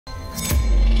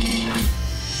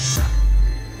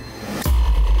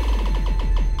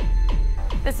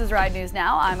This is Ride News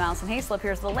Now. I'm Alison Haislip.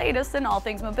 Here's the latest in all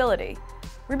things mobility.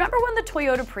 Remember when the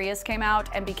Toyota Prius came out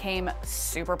and became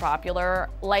super popular,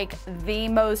 like the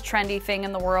most trendy thing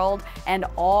in the world, and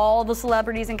all the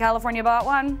celebrities in California bought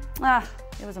one?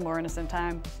 It was a more innocent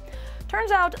time.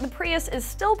 Turns out the Prius is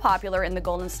still popular in the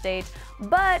Golden State,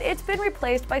 but it's been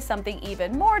replaced by something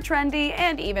even more trendy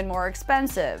and even more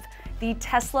expensive, the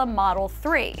Tesla Model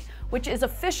 3, which is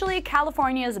officially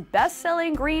California's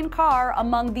best-selling green car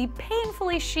among the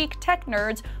painfully chic tech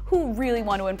nerds who really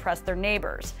want to impress their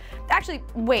neighbors. Actually,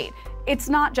 wait, it's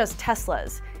not just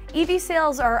Teslas. EV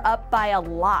sales are up by a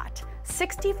lot.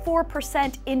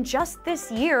 64% in just this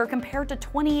year compared to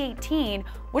 2018,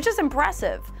 which is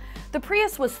impressive. The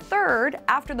Prius was third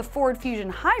after the Ford Fusion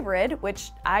Hybrid,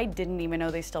 which I didn't even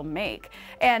know they still make.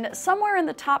 And somewhere in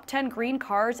the top 10 green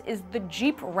cars is the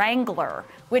Jeep Wrangler,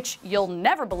 which you'll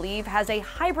never believe has a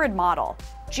hybrid model.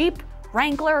 Jeep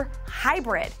Wrangler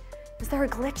Hybrid. Is there a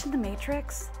glitch in the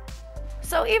Matrix?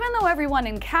 So even though everyone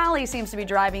in Cali seems to be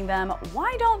driving them,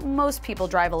 why don't most people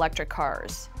drive electric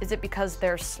cars? Is it because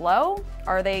they're slow?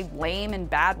 Are they lame in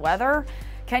bad weather?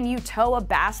 Can you tow a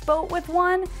bass boat with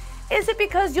one? Is it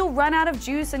because you'll run out of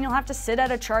juice and you'll have to sit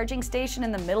at a charging station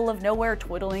in the middle of nowhere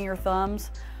twiddling your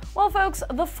thumbs? Well, folks,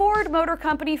 the Ford Motor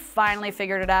Company finally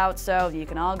figured it out, so you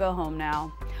can all go home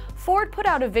now. Ford put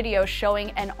out a video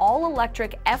showing an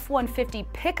all-electric F-150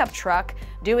 pickup truck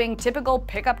doing typical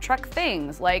pickup truck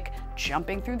things like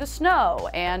jumping through the snow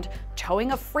and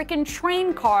towing a freaking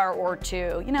train car or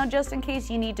two, just in case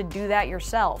you need to do that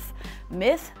yourself.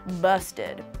 Myth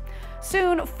busted.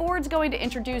 Soon, Ford's going to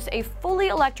introduce a fully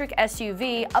electric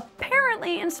SUV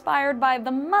apparently inspired by the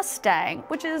Mustang,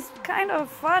 which is kind of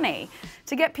funny.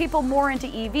 To get people more into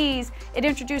EVs, it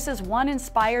introduces one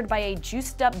inspired by a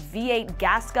juiced-up V8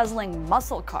 gas-guzzling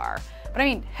muscle car. But I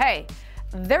mean, hey,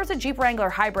 there's a Jeep Wrangler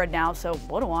Hybrid now, so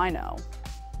what do I know?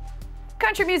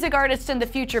 Country music artists in the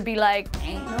future be like,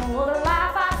 ain't no other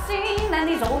life I've seen than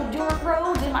these old dirt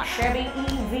roads in my Chevy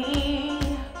EV.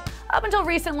 Up until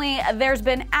recently, there's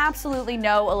been absolutely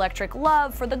no electric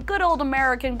love for the good old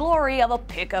American glory of a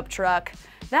pickup truck.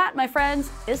 That, my friends,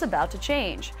 is about to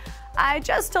change. I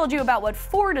just told you about what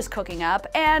Ford is cooking up,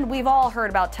 and we've all heard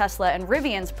about Tesla and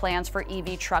Rivian's plans for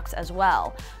EV trucks as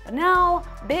well. But now,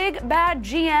 big bad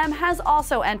GM has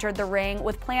also entered the ring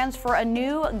with plans for a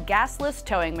new gasless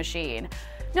towing machine.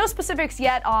 No specifics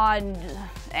yet on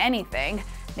anything.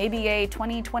 Maybe a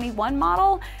 2021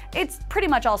 model? It's pretty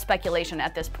much all speculation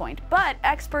at this point, but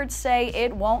experts say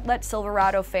it won't let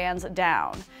Silverado fans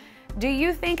down. Do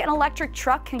you think an electric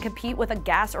truck can compete with a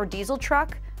gas or diesel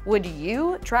truck? Would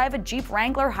you drive a Jeep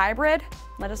Wrangler Hybrid?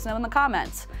 Let us know in the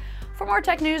comments. For more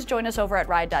tech news, join us over at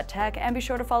Ride.Tech and be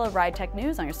sure to follow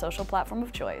RideTechNews on your social platform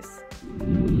of choice.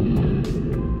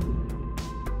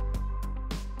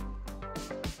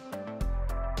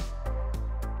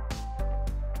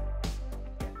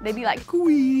 They'd be like,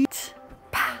 "Queet,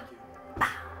 pa,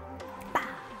 pa, pa."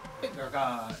 Finger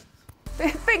God.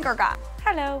 Finger God.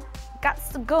 Hello. Got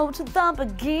to go to the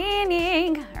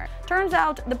beginning. All right. Turns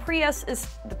out the Prius is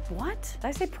what? Did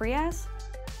I say Prius?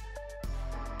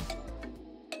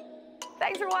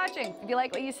 Thanks for watching. If you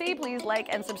like what you see, please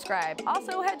like and subscribe.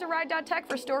 Also, head to Ride.Tech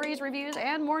for stories, reviews,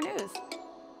 and more news.